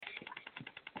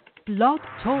Blog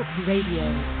Talk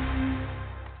Radio.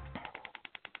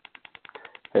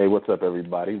 Hey, what's up,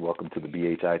 everybody? Welcome to the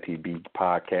BHITB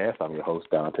podcast. I'm your host,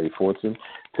 Dante Fortson.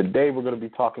 Today, we're going to be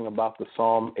talking about the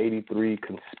Psalm 83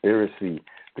 conspiracy,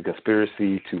 the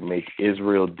conspiracy to make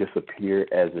Israel disappear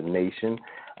as a nation.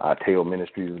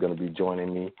 Ministries is going to be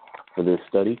joining me for this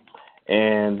study.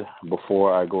 And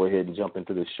before I go ahead and jump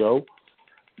into the show,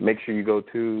 make sure you go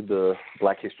to the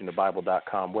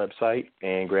blackhistoryinthebible.com website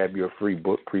and grab your free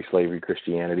book, Pre-Slavery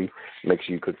Christianity. Make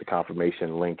sure you click the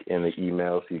confirmation link in the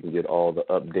email so you can get all the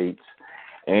updates.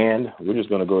 And we're just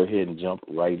going to go ahead and jump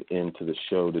right into the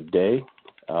show today.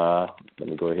 Let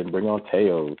me go ahead and bring on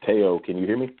Teo. Teo, can you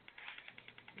hear me?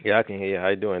 Yeah, I can hear you. How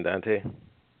you doing, Dante?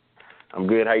 I'm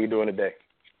good. How you doing today?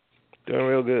 Doing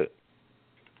real good.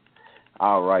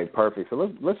 All right, perfect. So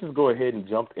let's just go ahead and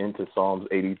jump into Psalms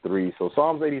 83. So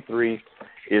Psalms 83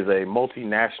 is a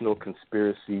multinational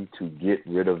conspiracy to get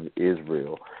rid of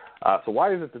Israel. So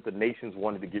why is it that the nations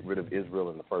wanted to get rid of Israel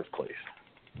in the first place?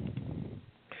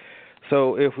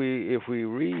 So if we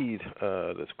read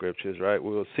the scriptures, right,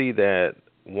 we'll see that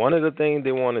one of the things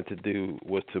they wanted to do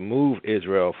was to move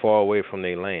Israel far away from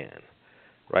their land,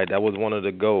 right? That was one of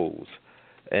the goals.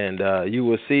 And you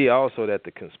will see also that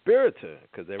the conspirator,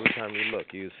 because every time you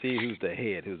look, you see who's the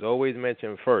head, who's always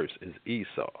mentioned first, is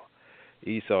Esau.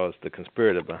 Esau is the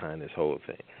conspirator behind this whole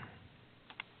thing.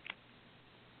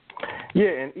 Yeah,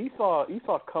 and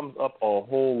Esau comes up a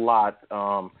whole lot.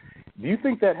 Do you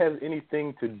think that has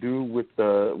anything to do with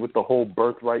the whole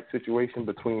birthright situation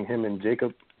between him and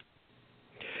Jacob?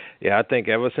 Yeah, I think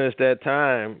ever since that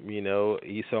time,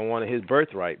 Esau wanted his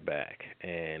birthright back,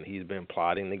 and he's been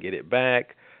plotting to get it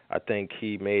back. I think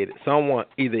he made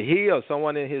either he or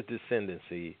someone in his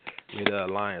descendancy made an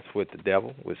alliance with the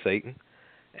devil, with Satan,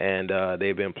 and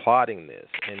they've been plotting this.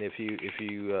 And if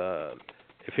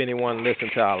anyone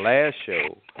listened to our last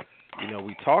show,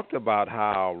 we talked about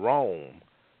how Rome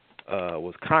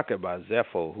was conquered by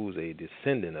Zepho, who's a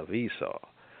descendant of Esau.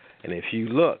 And if you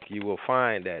look, you will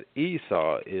find that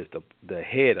Esau is the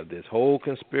head of this whole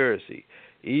conspiracy.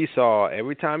 Esau,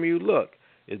 every time you look,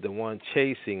 is the one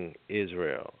chasing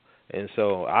Israel. And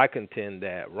so I contend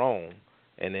that Rome,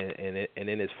 and in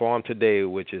its form today,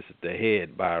 which is the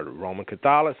head by Roman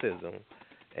Catholicism,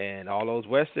 and all those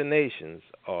Western nations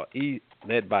are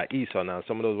led by Esau. Now,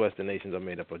 some of those Western nations are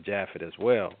made up of Japhet as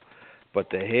well. But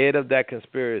the head of that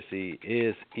conspiracy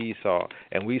is Esau.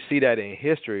 And we see that in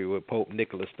history with Pope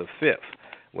Nicholas V,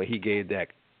 when he gave that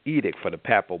edict for the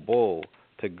papal bull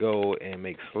to go and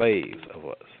make slaves of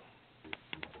us.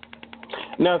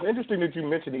 Now, it's interesting that you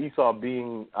mentioned Esau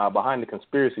being behind the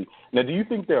conspiracy. Now, do you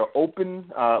think they're open?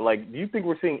 Do you think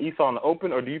we're seeing Esau in the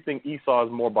open, or do you think Esau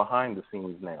is more behind the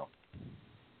scenes now?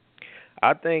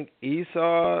 I think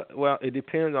Esau, well, it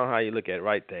depends on how you look at it,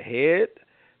 right? The head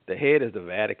is the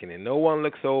Vatican, and no one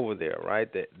looks over there, right?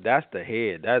 That's the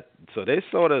head. So they're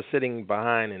sort of sitting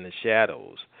behind in the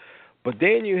shadows. But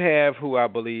then you have who I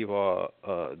believe are,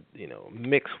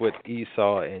 mixed with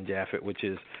Esau and Japhet, which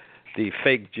is the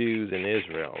fake Jews in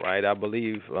Israel, right? I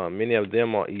believe many of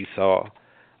them are Esau,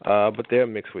 but they're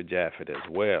mixed with Japhet as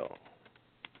well.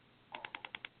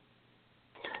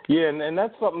 Yeah, and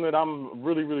that's something that I'm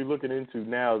really, really looking into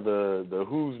now, the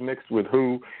who's mixed with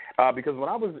who, because when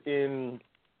I was in,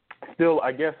 still,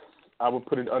 I guess I would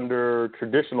put it under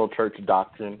traditional church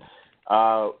doctrine,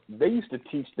 they used to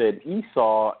teach that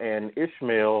Esau and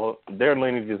Ishmael, their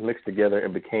lineages mixed together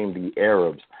and became the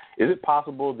Arabs. Is it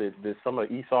possible that some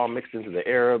of Esau mixed into the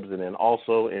Arabs and then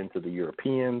also into the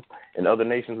Europeans and other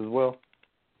nations as well?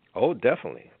 Oh,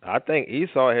 definitely. I think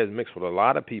Esau has mixed with a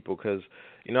lot of people because,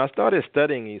 I started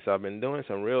studying Esau. I've been doing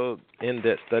some real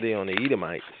in-depth study on the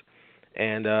Edomites.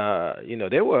 And,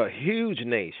 they were a huge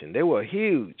nation. They were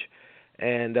huge.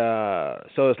 And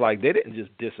so it's like they didn't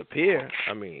just disappear.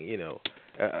 I mean,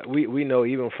 we know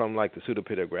even from like the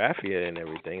pseudepigraphia and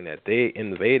everything that they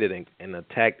invaded and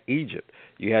attacked Egypt.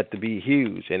 You had to be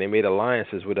huge, and they made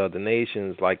alliances with other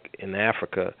nations like in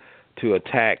Africa to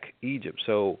attack Egypt.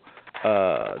 So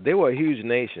they were a huge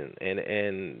nation,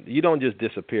 and you don't just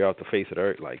disappear off the face of the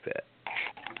earth like that.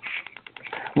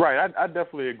 Right, I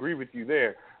definitely agree with you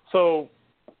there. So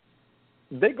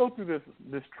they go through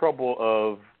this trouble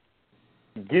of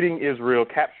getting Israel,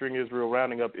 capturing Israel,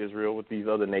 rounding up Israel with these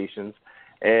other nations,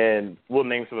 and we'll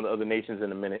name some of the other nations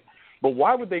in a minute. But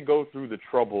why would they go through the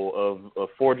trouble of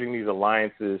forging these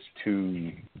alliances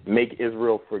to make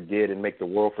Israel forget and make the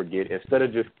world forget instead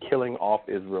of just killing off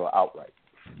Israel outright?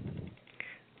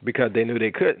 Because they knew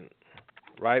they couldn't,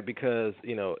 right? Because,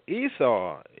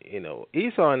 Esau in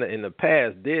the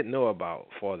past did know about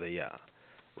Father Yah,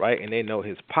 right? And they know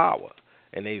his power.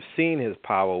 and they've seen his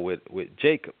power with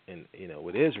Jacob and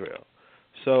with Israel.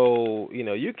 So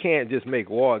you can't just make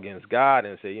war against God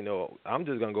and say I'm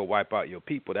just gonna go wipe out your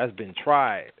people. That's been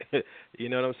tried. You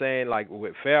know what I'm saying? Like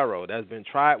with Pharaoh, that's been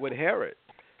tried with Herod,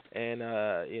 and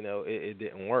it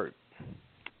didn't work.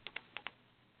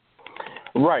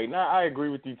 Right. Now, I agree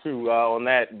with you, too, on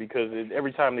that, because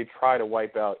every time they try to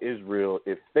wipe out Israel,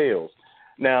 it fails.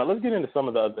 Now, let's get into some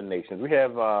of the other nations. We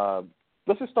have,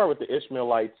 let's just start with the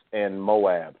Ishmaelites and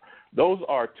Moab. Those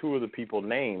are two of the people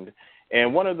named.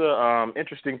 And one of the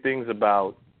interesting things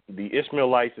about the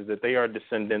Ishmaelites is that they are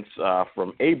descendants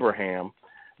from Abraham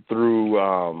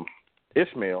through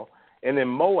Ishmael. And then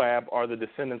Moab are the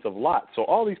descendants of Lot. So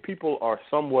all these people are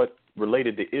somewhat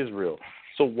related to Israel.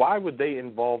 So why would they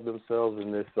involve themselves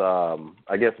in this,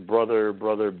 I guess,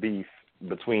 brother beef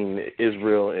between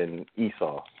Israel and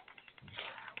Esau?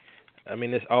 I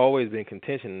mean, there's always been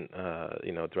contention,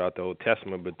 throughout the Old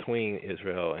Testament between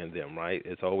Israel and them, right?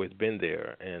 It's always been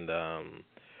there. And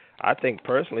I think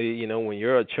personally, when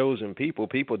you're a chosen people,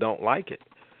 people don't like it.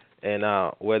 And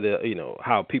whether,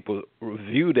 how people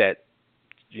view that,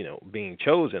 being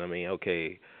chosen, I mean,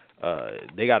 okay,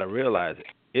 they got to realize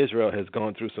Israel has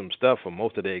gone through some stuff for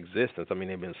most of their existence. I mean,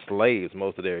 they've been slaves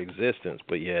most of their existence,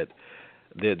 but yet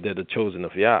they're the chosen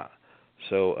of Yah.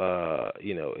 So,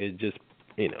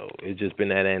 it's just been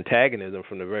that antagonism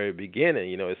from the very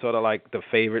beginning. It's sort of like the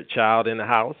favorite child in the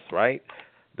house, right?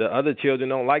 The other children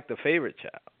don't like the favorite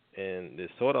child. And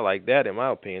it's sort of like that, in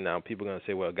my opinion. Now, people are going to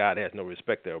say, well, God has no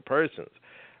respect of persons,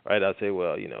 right? I say,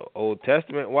 well, Old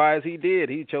Testament-wise, he did.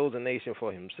 He chose a nation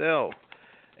for himself.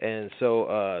 And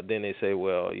so then they say,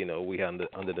 well, we under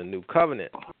the new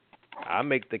covenant. I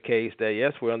make the case that,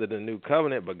 yes, we're under the new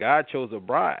covenant, but God chose a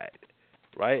bride,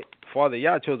 right? Father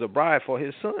Yah chose a bride for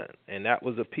his son, and that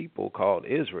was a people called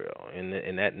Israel,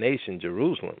 and that nation,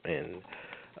 Jerusalem. And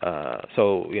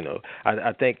so,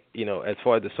 I think, as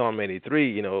far as the Psalm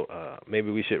 83,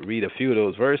 maybe we should read a few of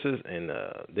those verses, and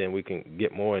then we can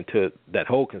get more into that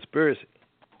whole conspiracy.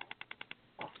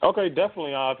 Okay,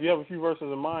 definitely. If you have a few verses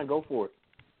in mind, go for it.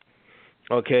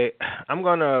 Okay, I'm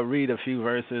going to read a few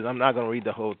verses. I'm not going to read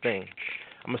the whole thing.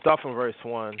 I'm going to start from verse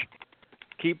 1.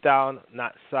 Keep thou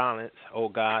not silence, O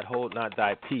God, hold not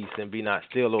thy peace, and be not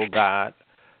still, O God.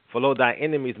 For lo, thy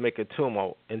enemies make a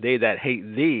tumult, and they that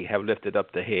hate thee have lifted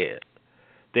up the head.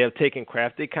 They have taken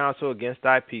crafty counsel against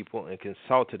thy people, and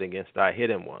consulted against thy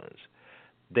hidden ones.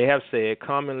 They have said,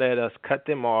 come and let us cut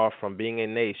them off from being a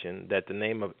nation, that the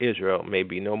name of Israel may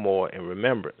be no more in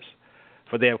remembrance.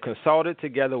 For they have consulted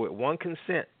together with one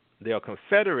consent. They are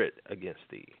confederate against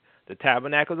thee. The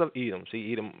tabernacles of Edom,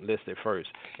 see Edom listed first,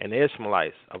 and the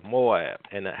Ishmaelites of Moab,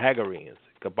 and the Hagarenes,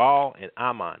 Gebal and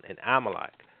Ammon and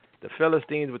Amalek, the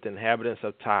Philistines with the inhabitants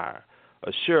of Tyre.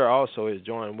 Ashur also is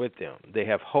joined with them. They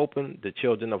have holpen the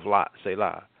children of Lot,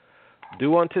 Selah.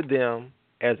 Do unto them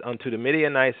as unto the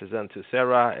Midianites, as unto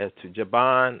Sarah, as to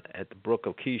Jaban at the brook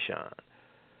of Kishon,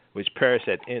 which perished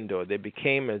at Endor. They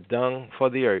became as dung for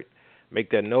the earth. Make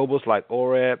their nobles like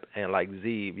Oreb and like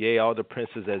Zeb, yea, all the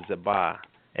princes as Zebah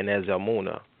and as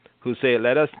Zalmunna, who said,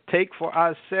 let us take for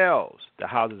ourselves the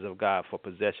houses of God for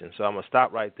possession. So I'm going to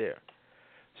stop right there.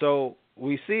 So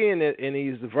we see in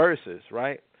these verses,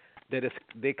 right, that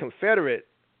they confederate,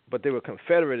 but they were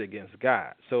confederate against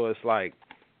God. So it's like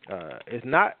it's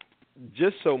not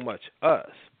just so much us,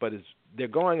 but they're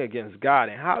going against God.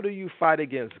 And how do you fight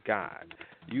against God?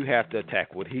 You have to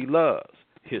attack what he loves,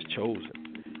 his chosen.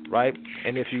 Right?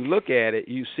 And if you look at it,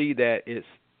 you see that it's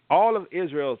all of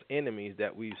Israel's enemies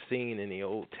that we've seen in the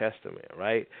Old Testament,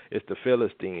 right? It's the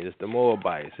Philistines, it's the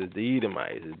Moabites, it's the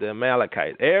Edomites, it's the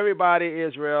Amalekites. Everybody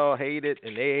Israel hated,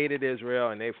 and they hated Israel,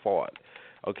 and they fought.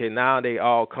 Okay, now they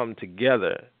all come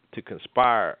together to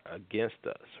conspire against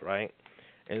us, right?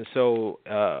 And so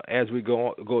as we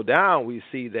go down, we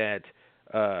see that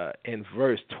in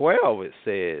verse 12 it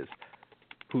says,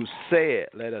 who said,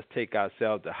 let us take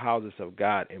ourselves the houses of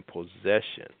God in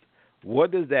possession.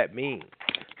 What does that mean?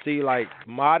 See, like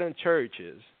modern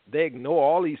churches, they ignore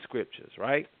all these scriptures,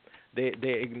 right? They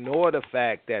ignore the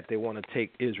fact that they want to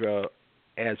take Israel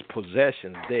as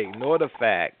possessions. They ignore the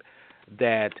fact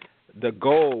that the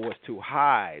goal was to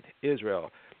hide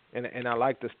Israel. And I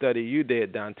like the study you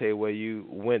did, Dante, where you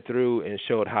went through and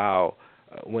showed how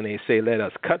when they say let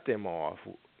us cut them off,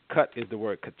 cut is the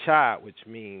word kachad, which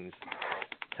means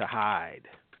to hide,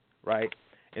 right?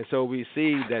 And so we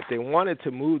see that they wanted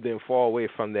to move them far away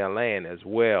from their land as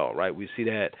well, right? We see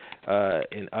that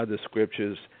in other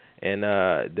scriptures, and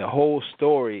the whole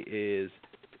story is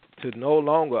to no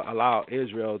longer allow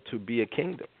Israel to be a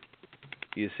kingdom,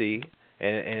 you see?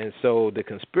 And so the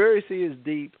conspiracy is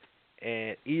deep,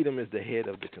 and Edom is the head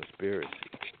of the conspiracy.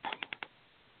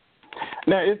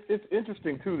 Now, it's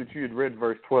interesting, too, that you had read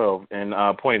verse 12 and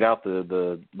pointed out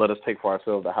the let us take for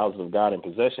ourselves the houses of God in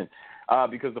possession,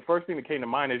 because the first thing that came to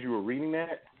mind as you were reading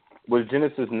that was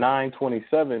Genesis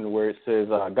 9:27, where it says,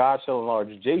 God shall enlarge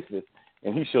Japheth,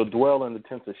 and he shall dwell in the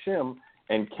tents of Shem,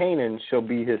 and Canaan shall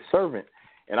be his servant.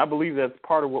 And I believe that's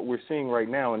part of what we're seeing right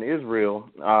now in Israel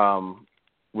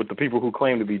with the people who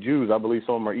claim to be Jews. I believe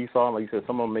some of them are Esau, like you said,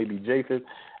 some of them may be Japheth,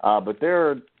 but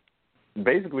they're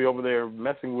basically over there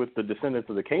messing with the descendants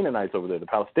of the Canaanites over there, the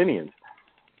Palestinians.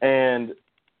 And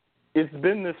it's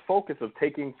been this focus of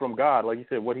taking from God, like you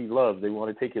said, what he loves. They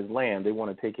want to take his land. They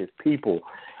want to take his people.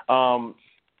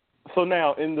 So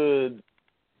now in the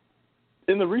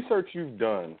research you've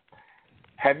done,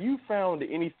 have you found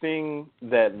anything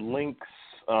that links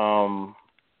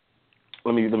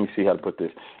let me see how to put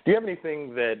this. Do you have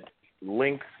anything that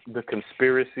links the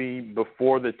conspiracy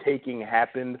before the taking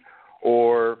happened,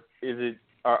 or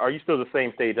are you still the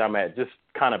same stage I'm at, just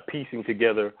kind of piecing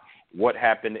together what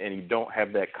happened, and you don't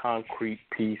have that concrete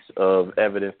piece of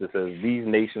evidence that says these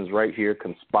nations right here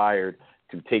conspired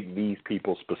to take these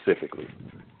people specifically?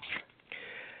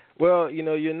 Well,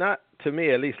 you're not, to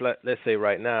me at least, let's say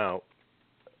right now,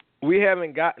 we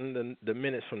haven't gotten the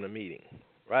minutes from the meeting,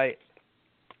 right?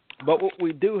 But what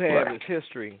we do have is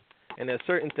history, and there's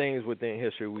certain things within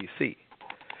history we see.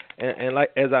 And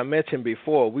like as I mentioned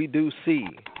before, we do see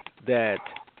that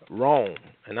Rome,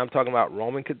 and I'm talking about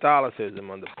Roman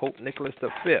Catholicism under Pope Nicholas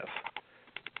V,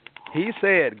 he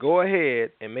said, go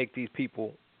ahead and make these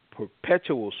people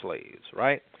perpetual slaves,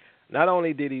 right? Not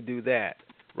only did he do that,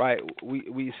 right,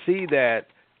 we see that,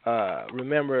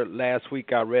 remember last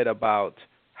week I read about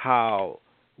how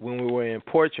when we were in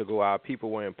Portugal, our people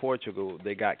were in Portugal,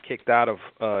 they got kicked out of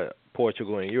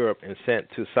Portugal and Europe and sent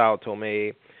to Sao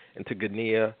Tome and to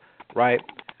Guinea, right?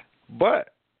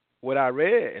 But what I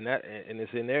read, and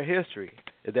it's in their history,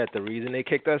 is that the reason they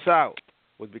kicked us out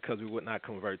was because we would not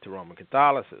convert to Roman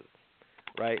Catholicism.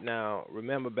 Right now,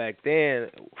 remember back then,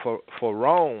 for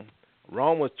Rome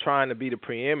was trying to be the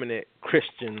preeminent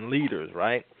Christian leaders,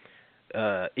 right?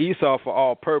 Esau, for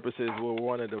all purposes, were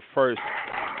one of the first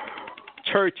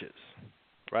churches,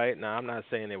 right? Now, I'm not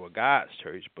saying they were God's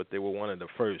church, but they were one of the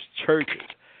first churches.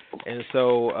 And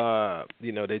so,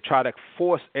 they try to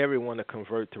force everyone to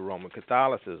convert to Roman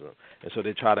Catholicism. And so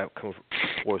they try to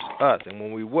force us. And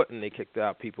when we wouldn't, they kicked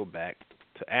our people back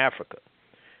to Africa.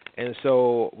 And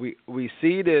so we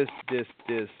see this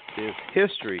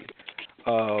history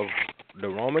of the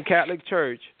Roman Catholic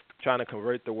Church trying to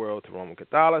convert the world to Roman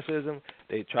Catholicism.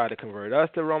 They try to convert us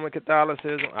to Roman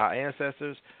Catholicism, our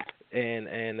ancestors,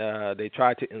 and they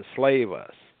try to enslave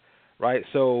us, right?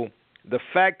 So the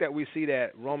fact that we see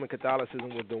that Roman Catholicism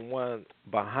was the one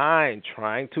behind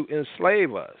trying to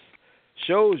enslave us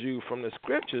shows you from the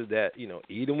scriptures that,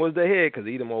 Edom was the head, because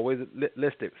Edom always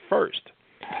listed first.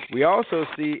 We also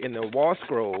see in the Wall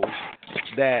Scrolls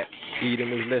that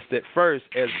Edom is listed first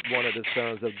as one of the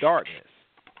sons of darkness.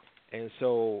 And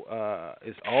so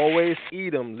it's always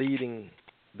Edom leading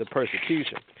the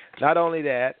persecution. Not only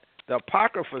that, the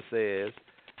Apocrypha says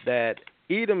that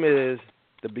Edom is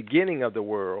the beginning of the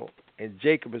world and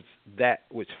Jacob is that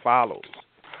which follows.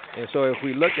 And so if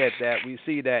we look at that, we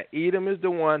see that Edom is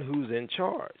the one who's in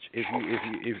charge.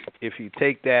 If you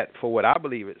take that for what I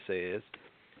believe it says,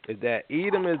 is that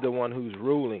Edom is the one who's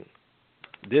ruling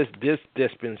this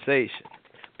dispensation.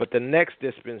 But the next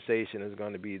dispensation is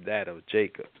going to be that of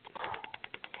Jacob.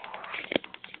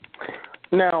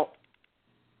 Now,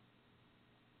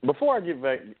 before I get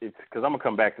back, because I'm going to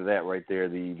come back to that right there,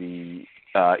 the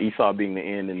Esau being the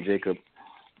end and Jacob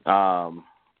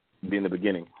being the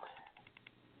beginning.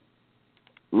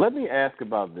 Let me ask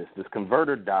about this convert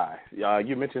or die.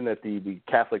 You mentioned that the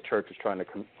Catholic Church is trying to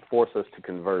force us to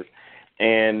convert.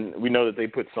 And we know that they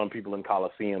put some people in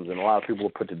coliseums and a lot of people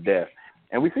were put to death.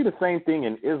 And we see the same thing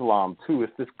in Islam, too.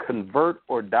 It's this convert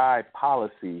or die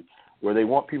policy where they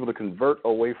want people to convert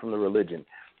away from the religion.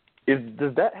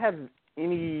 Does that have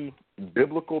any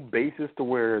biblical basis to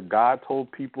where God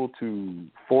told people to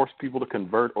force people to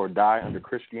convert or die under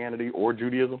Christianity or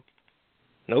Judaism?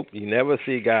 Nope, you never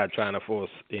see God trying to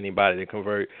force anybody to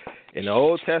convert. In the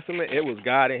Old Testament, it was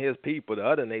God and his people. The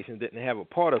other nations didn't have a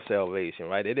part of salvation,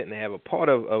 right? They didn't have a part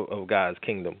of God's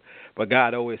kingdom. But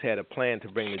God always had a plan to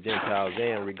bring the Gentiles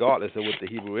in, regardless of what the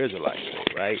Hebrew Israelites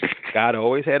did, right? God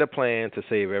always had a plan to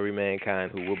save every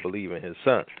mankind who would believe in his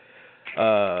son.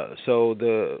 So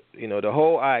the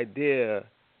whole idea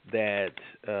that,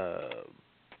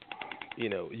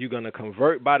 you're going to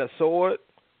convert by the sword,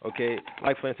 okay,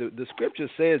 like for instance, the scripture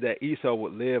says that Esau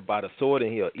would live by the sword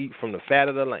and he'll eat from the fat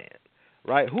of the land.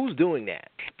 right? Who's doing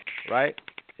that, right?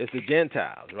 It's the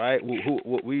Gentiles, right?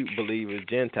 What we believe is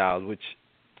Gentiles, which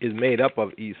is made up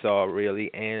of Esau,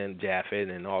 really, and Japheth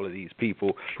and all of these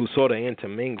people who sort of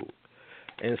intermingled.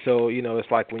 And so,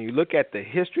 it's like when you look at the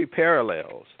history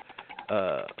parallels,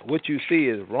 what you see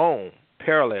is Rome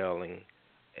paralleling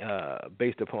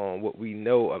based upon what we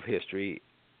know of history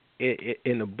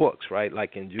in the books, right?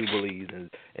 Like in Jubilees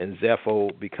and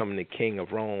Zepho becoming the king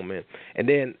of Rome.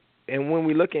 And when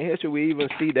we look in history, we even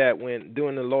see that when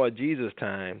during the Lord Jesus'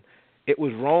 time, it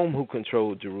was Rome who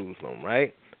controlled Jerusalem,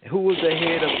 right? Who was the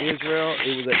head of Israel?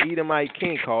 It was an Edomite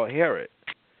king called Herod.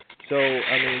 So,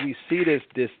 we see this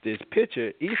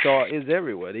picture. Esau is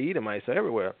everywhere. The Edomites are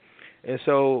everywhere. And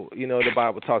so, the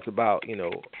Bible talks about,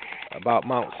 about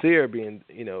Mount Seir being,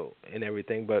 and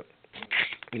everything. But,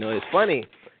 it's funny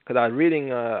because I was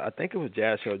reading, I think it was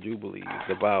Jasher Jubilees,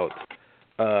 about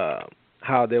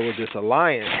how there was this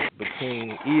alliance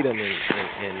between Edom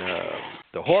and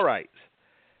the Horites.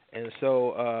 And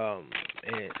so,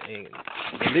 and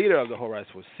the leader of the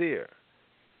Horites was Seir.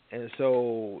 And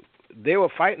so they were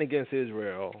fighting against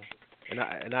Israel, and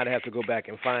I'd have to go back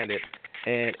and find it.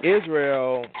 And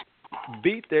Israel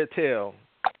beat their tail,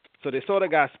 so they sort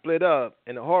of got split up,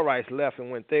 and the Horites left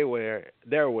and went their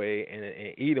way, and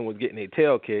Edom was getting their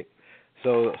tail kicked.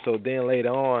 So then later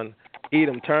on,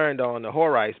 Edom turned on the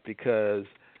Horites because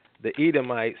the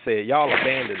Edomites said, y'all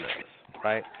abandoned us,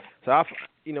 right? So,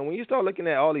 when you start looking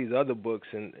at all these other books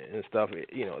and stuff,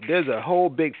 there's a whole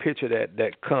big picture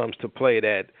that comes to play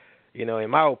that, in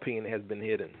my opinion, has been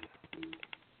hidden.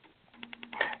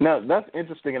 Now that's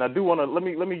interesting, and I do want to let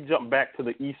me jump back to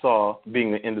the Esau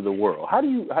being the end of the world. How do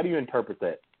you interpret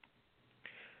that?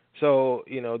 So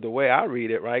the way I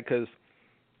read it, right? Because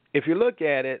if you look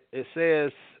at it, it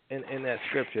says in that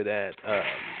scripture that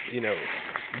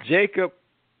Jacob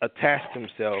attached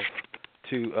himself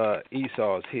to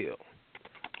Esau's heel,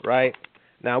 right?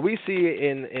 Now we see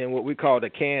in what we call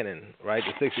the canon, right,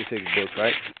 the 66 books,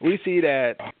 right? We see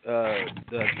that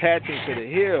the attaching to the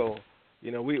heel,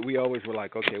 we always were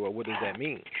like, okay, well, what does that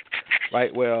mean,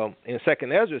 right? Well, in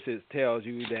Second Ezra it tells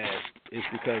you that it's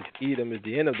because Edom is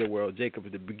the end of the world, Jacob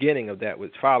is the beginning of that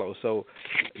which follows. So,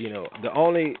 the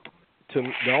only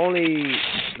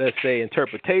let's say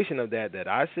interpretation of that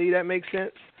I see that makes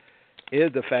sense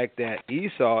is the fact that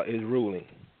Esau is ruling,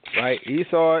 right?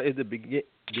 Esau is the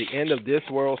end of this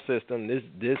world system,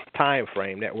 this time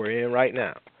frame that we're in right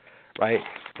now, right?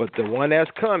 But the one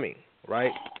that's coming,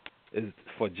 right, is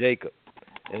for Jacob.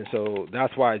 And so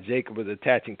that's why Jacob is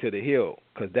attaching to the hill,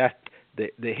 because that's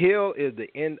the hill is the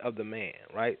end of the man,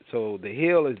 right? So the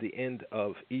hill is the end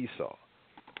of Esau,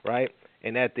 right?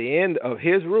 And at the end of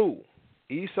his rule,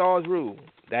 Esau's rule,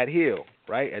 that hill,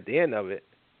 right, at the end of it,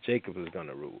 Jacob is going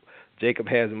to rule. Jacob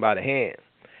has him by the hand.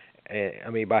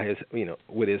 By his,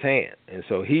 with his hand, and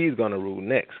so he's going to rule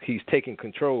next. He's taking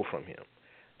control from him.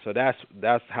 So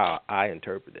that's how I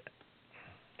interpret it.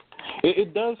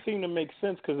 It does seem to make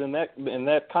sense because in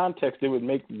that context, it would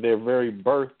make their very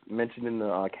birth mentioned in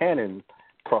the canon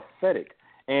prophetic.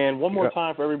 And one more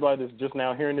time for everybody that's just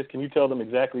now hearing this, can you tell them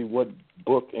exactly what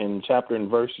book and chapter and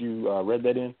verse you read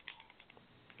that in?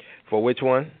 For which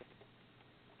one?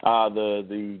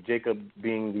 The Jacob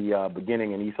being the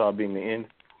beginning and Esau being the end.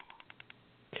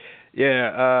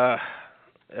 Yeah,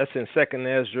 that's in Second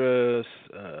Ezra.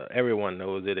 Everyone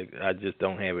knows it. I just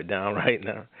don't have it down right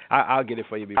now. I'll get it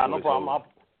for you before. No problem.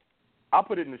 I'll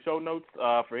put it in the show notes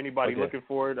for anybody looking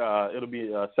for it. It'll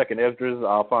be Second Ezra.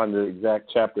 I'll find the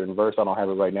exact chapter and verse. I don't have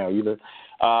it right now either.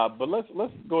 But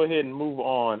let's go ahead and move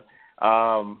on.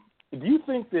 Do you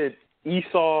think that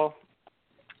Esau,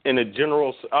 in a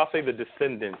general, I'll say the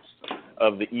descendants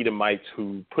of the Edomites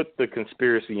who put the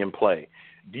conspiracy in play,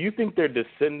 do you think their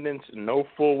descendants know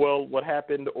full well what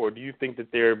happened, or do you think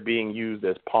that they're being used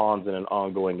as pawns in an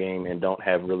ongoing game and don't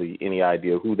have really any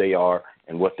idea who they are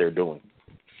and what they're doing?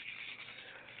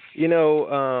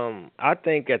 I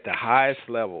think at the highest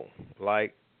level,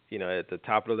 like, at the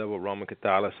top of the level of Roman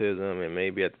Catholicism and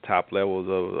maybe at the top levels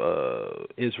of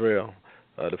Israel,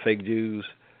 the fake Jews,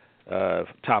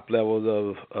 top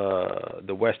levels of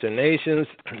the Western nations,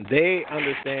 they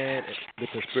understand the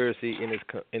conspiracy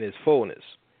in its fullness.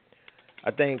 I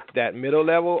think that middle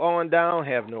level on down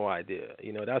have no idea.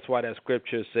 That's why that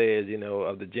scripture says,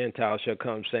 of the Gentiles shall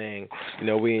come saying,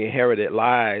 we inherited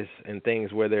lies and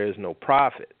things where there is no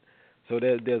profit. So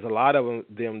there's a lot of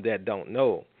them that don't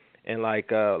know. And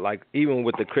like even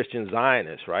with the Christian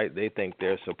Zionists, right, they think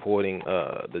they're supporting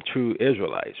the true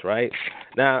Israelites, right?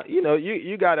 Now,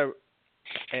 you got to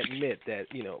admit that,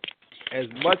 as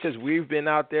much as we've been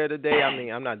out there today,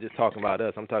 I'm not just talking about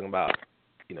us, I'm talking about,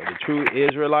 the true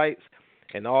Israelites,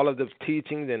 and all of the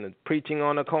teachings and the preaching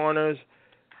on the corners,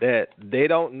 that they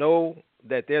don't know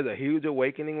that there's a huge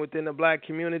awakening within the black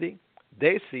community.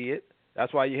 They see it.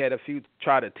 That's why you had a few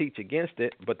try to teach against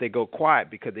it, but they go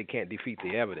quiet because they can't defeat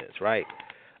the evidence, right?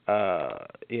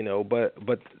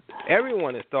 But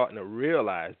everyone is starting to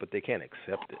realize, but they can't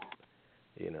accept it,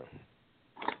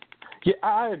 Yeah,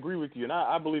 I agree with you, and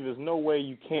I believe there's no way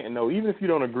you can't know. Even if you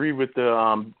don't agree with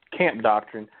the camp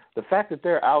doctrine, the fact that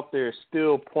they're out there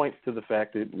still points to the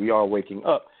fact that we are waking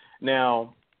up.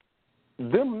 Now,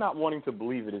 them not wanting to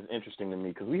believe it is interesting to me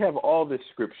because we have all this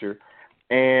scripture,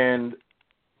 and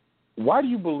why do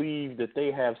you believe that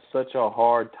they have such a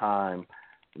hard time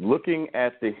looking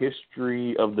at the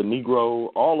history of the Negro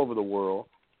all over the world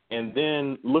and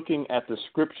then looking at the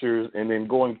scriptures and then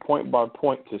going point by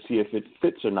point to see if it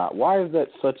fits or not? Why is that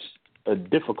such a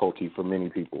difficulty for many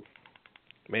people?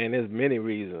 Man, there's many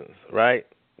reasons, right?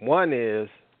 One is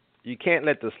you can't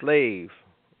let the slave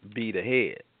be the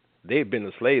head. They've been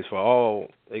the slaves for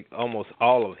almost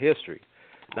all of history.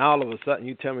 Now all of a sudden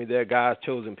you tell me they're God's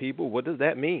chosen people. What does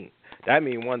that mean? That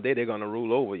means one day they're going to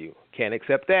rule over you. Can't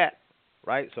accept that,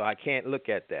 right? So I can't look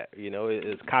at that.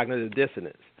 It's cognitive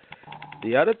dissonance.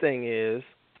 The other thing is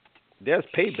there's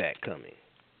payback coming,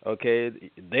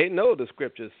 okay? They know the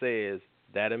scripture says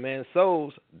that a man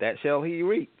sows, that shall he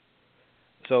reap.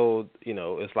 So,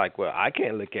 it's like, well, I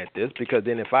can't look at this because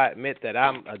then if I admit that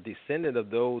I'm a descendant of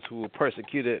those who were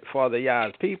persecuted for the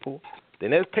Yah's people,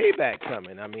 then there's payback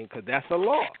coming. I mean, because that's a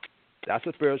law. That's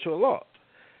a spiritual law.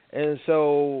 And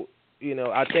so,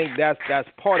 I think that's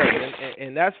part of it.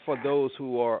 And that's for those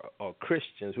who are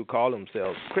Christians, who call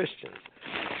themselves Christians.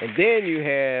 And then you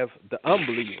have the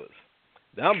unbelievers.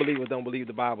 The unbelievers don't believe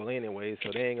the Bible anyway, so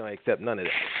they ain't going to accept none of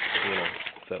that,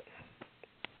 so.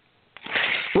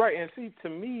 Right, and see, to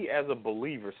me as a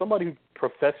believer, somebody who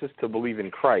professes to believe in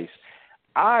Christ,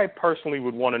 I personally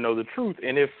would want to know the truth.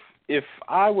 And if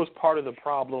I was part of the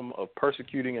problem of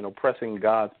persecuting and oppressing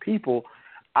God's people,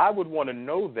 I would want to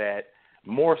know that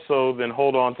more so than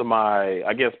hold on to my,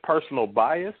 I guess, personal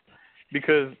bias.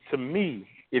 Because to me,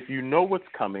 if you know what's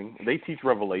coming, they teach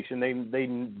Revelation. They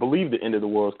believe the end of the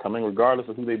world is coming, regardless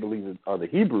of who they believe are the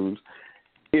Hebrews.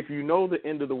 If you know the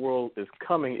end of the world is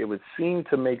coming, it would seem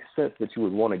to make sense that you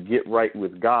would want to get right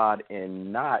with God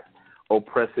and not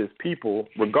oppress his people,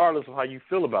 regardless of how you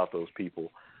feel about those people.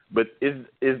 But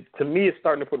to me, it's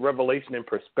starting to put Revelation in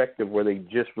perspective where they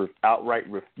just outright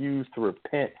refuse to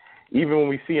repent. Even when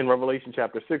we see in Revelation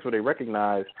chapter 6 where they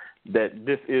recognize that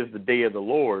this is the day of the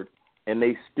Lord, and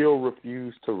they still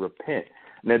refuse to repent.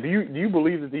 Now, do you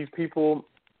believe that these people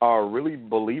are really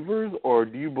believers, or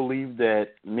do you believe that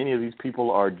many of these people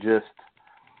are just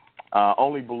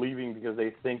only believing because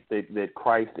they think that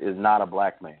Christ is not a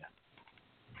black man?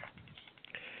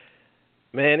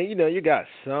 Man, you got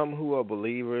some who are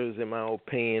believers, in my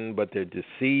opinion, but they're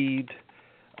deceived.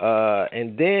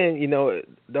 And then,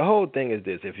 the whole thing is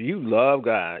this. If you love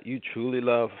God, you truly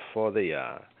love for the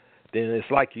Yah, then it's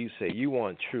like you say, you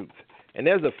want truth. And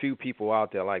there's a few people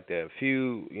out there like that, a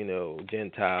few,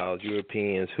 Gentiles,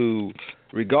 Europeans who,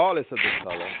 regardless of the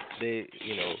color, they,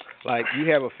 like you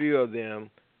have a few of them,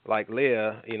 like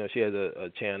Leah, she has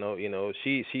a channel,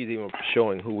 she's even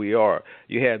showing who we are.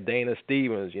 You have Dana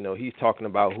Stevens, he's talking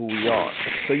about who we are.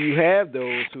 So you have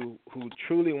those who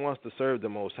truly wants to serve the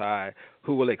Most High,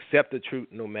 who will accept the truth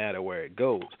no matter where it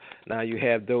goes. Now you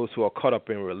have those who are caught up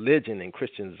in religion and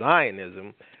Christian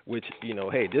Zionism, which,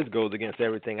 hey, this goes against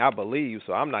everything I believe,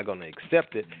 so I'm not going to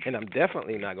accept it, and I'm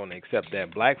definitely not going to accept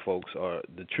that black folks are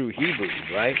the true Hebrews,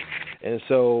 right? And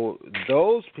so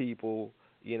those people,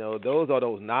 those are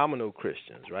those nominal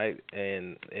Christians, right?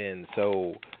 And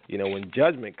so, when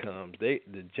judgment comes, the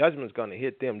judgment's going to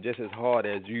hit them just as hard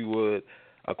as you would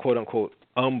a quote-unquote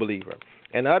unbeliever.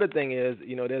 And the other thing is,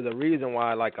 there's a reason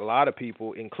why, like a lot of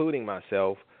people, including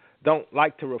myself, don't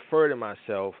like to refer to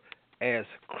myself as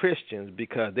Christians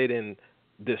because they didn't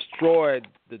destroy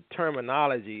the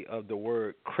terminology of the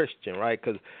word Christian, right?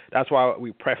 Because that's why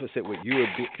we preface it with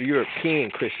European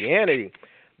Christianity,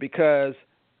 because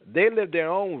they live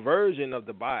their own version of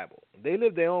the Bible. They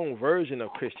live their own version of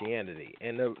Christianity.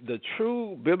 And the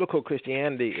true biblical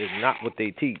Christianity is not what they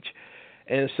teach.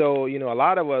 And so, a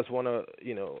lot of us want to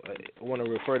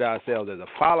refer to ourselves as a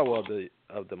follower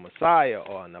of the Messiah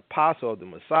or an apostle of the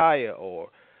Messiah or,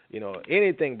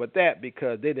 anything but that,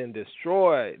 because they didn't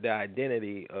destroy the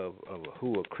identity of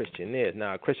who a Christian is.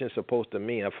 Now, a Christian is supposed to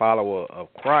mean a follower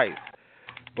of Christ.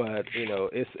 But,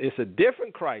 it's a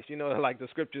different Christ, like the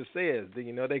scripture says.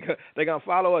 They're going to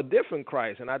follow a different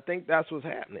Christ, and I think that's what's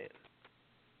happening.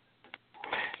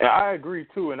 Yeah, I agree,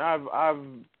 too, and I've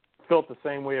felt the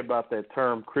same way about that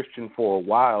term Christian for a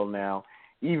while now,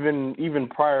 even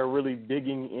prior really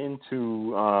digging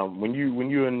into when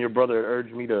you and your brother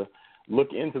urged me to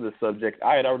look into the subject,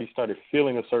 I had already started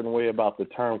feeling a certain way about the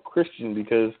term Christian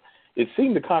because it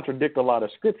seemed to contradict a lot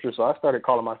of scripture. So I started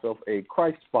calling myself a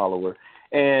Christ follower.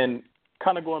 And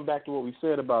kind of going back to what we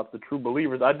said about the true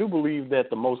believers, I do believe that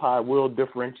the Most High will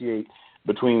differentiate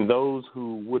between those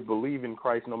who would believe in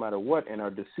Christ no matter what and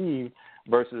are deceived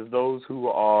versus those who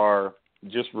are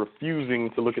just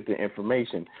refusing to look at the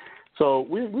information. So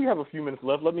we have a few minutes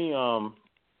left. Let me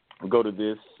go to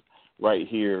this right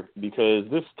here because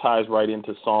this ties right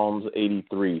into Psalms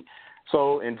 83.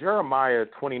 So in Jeremiah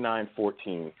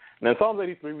 29:14, now in Psalms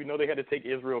 83, we know they had to take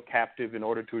Israel captive in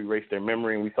order to erase their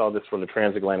memory, and we saw this from the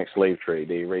transatlantic slave trade.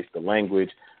 They erased the language,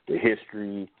 the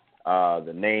history,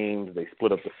 the names. They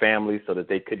split up the families so that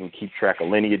they couldn't keep track of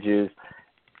lineages,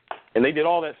 and they did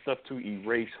all that stuff to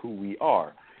erase who we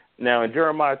are. Now, in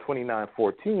Jeremiah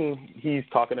 29:14, he's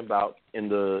talking about in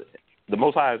the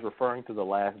Most High is referring to the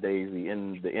last days, the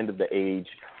end of the age.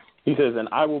 He says, "And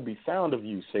I will be found of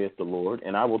you, saith the Lord,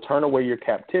 and I will turn away your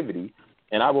captivity,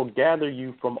 and I will gather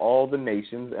you from all the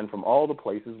nations and from all the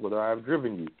places whither I have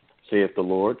driven you, saith the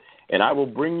Lord, and I will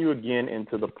bring you again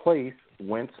into the place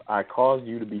whence I caused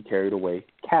you to be carried away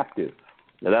captive."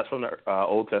 Now, that's from the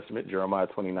Old Testament, Jeremiah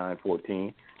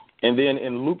 29:14. And then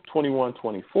in Luke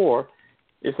 21:24,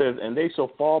 it says, "And they shall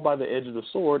fall by the edge of the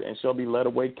sword and shall be led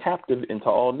away captive into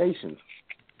all nations.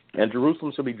 And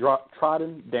Jerusalem shall be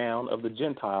trodden down of the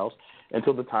Gentiles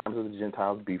until the times of the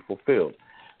Gentiles be fulfilled."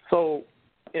 So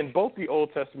in both the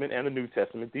Old Testament and the New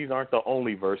Testament, these aren't the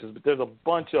only verses, but there's a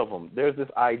bunch of them. There's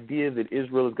this idea that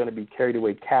Israel is going to be carried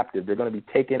away captive. They're going to be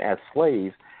taken as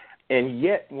slaves. And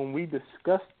yet when we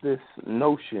discuss this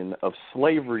notion of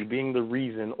slavery being the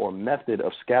reason or method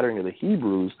of scattering of the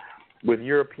Hebrews with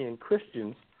European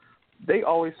Christians, they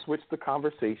always switch the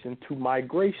conversation to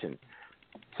migration.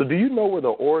 So do you know where the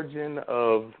origin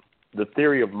of the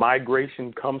theory of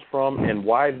migration comes from and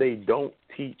why they don't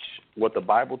teach what the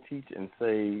Bible teach and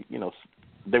say,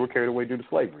 they were carried away due to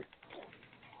slavery?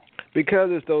 Because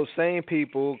it's those same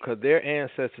people, because their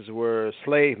ancestors were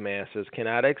slave masters,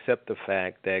 cannot accept the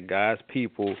fact that God's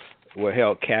people were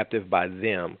held captive by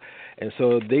them. And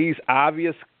so these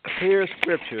obvious, clear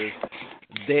scriptures,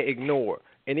 they ignore.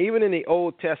 And even in the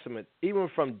Old Testament, even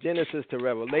from Genesis to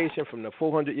Revelation, from the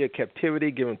 400-year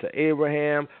captivity given to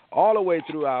Abraham, all the way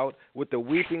throughout with the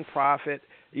weeping prophet,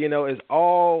 is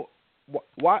all.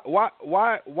 Why do we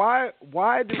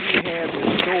have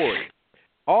this story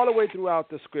all the way throughout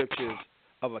the scriptures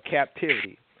of a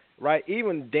captivity, right?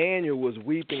 Even Daniel was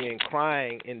weeping and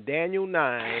crying in Daniel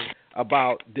 9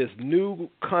 about this new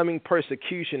coming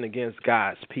persecution against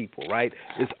God's people, right?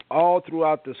 It's all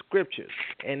throughout the scriptures.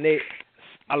 And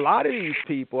a lot of these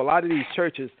people, a lot of these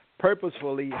churches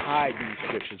purposefully hide these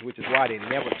scriptures, which is why they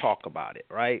never talk about it,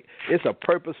 right? It's a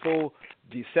purposeful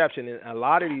deception, and a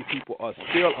lot of these people are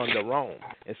still under Rome.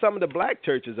 And some of the black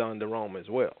churches are under Rome as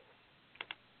well.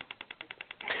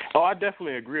 Oh, I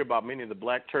definitely agree about many of the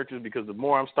black churches because the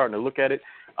more I'm starting to look at it,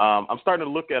 I'm starting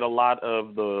to look at a lot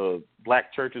of the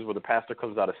black churches where the pastor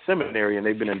comes out of seminary and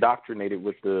they've been indoctrinated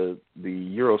with the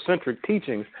Eurocentric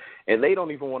teachings, and they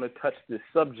don't even want to touch this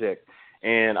subject.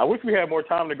 And I wish we had more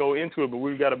time to go into it, but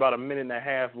we've got about a minute and a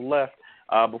half left.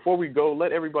 Before we go,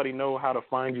 let everybody know how to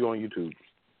find you on YouTube.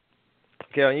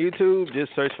 Okay, on YouTube,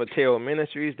 just search for Teo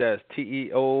Ministries. That's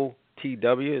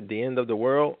TEOTW, the end of the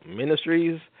world,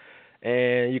 Ministries.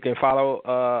 And you can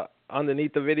follow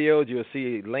underneath the videos. You'll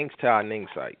see links to our Ning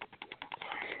site.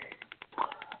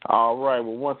 All right.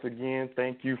 Well, once again,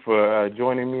 thank you for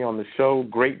joining me on the show.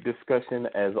 Great discussion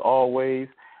as always.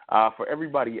 For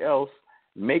everybody else,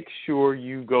 make sure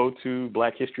you go to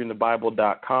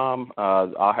blackhistoryinthebible.com.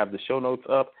 I'll have the show notes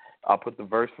up. I'll put the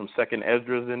verse from 2nd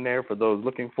Esdras in there for those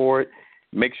looking for it.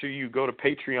 Make sure you go to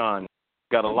Patreon.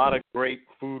 Got a lot of great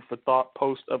food for thought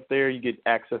posts up there. You get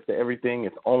access to everything.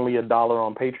 It's only $1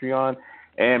 on Patreon.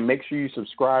 And make sure you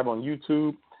subscribe on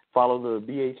YouTube. Follow the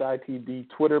BHITB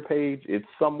Twitter page. It's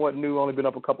somewhat new, only been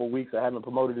up a couple of weeks. I haven't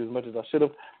promoted it as much as I should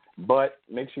have. But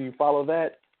make sure you follow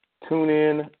that. Tune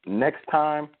in next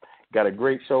time. Got a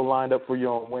great show lined up for you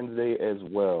on Wednesday as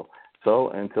well. So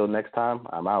until next time,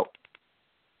 I'm out.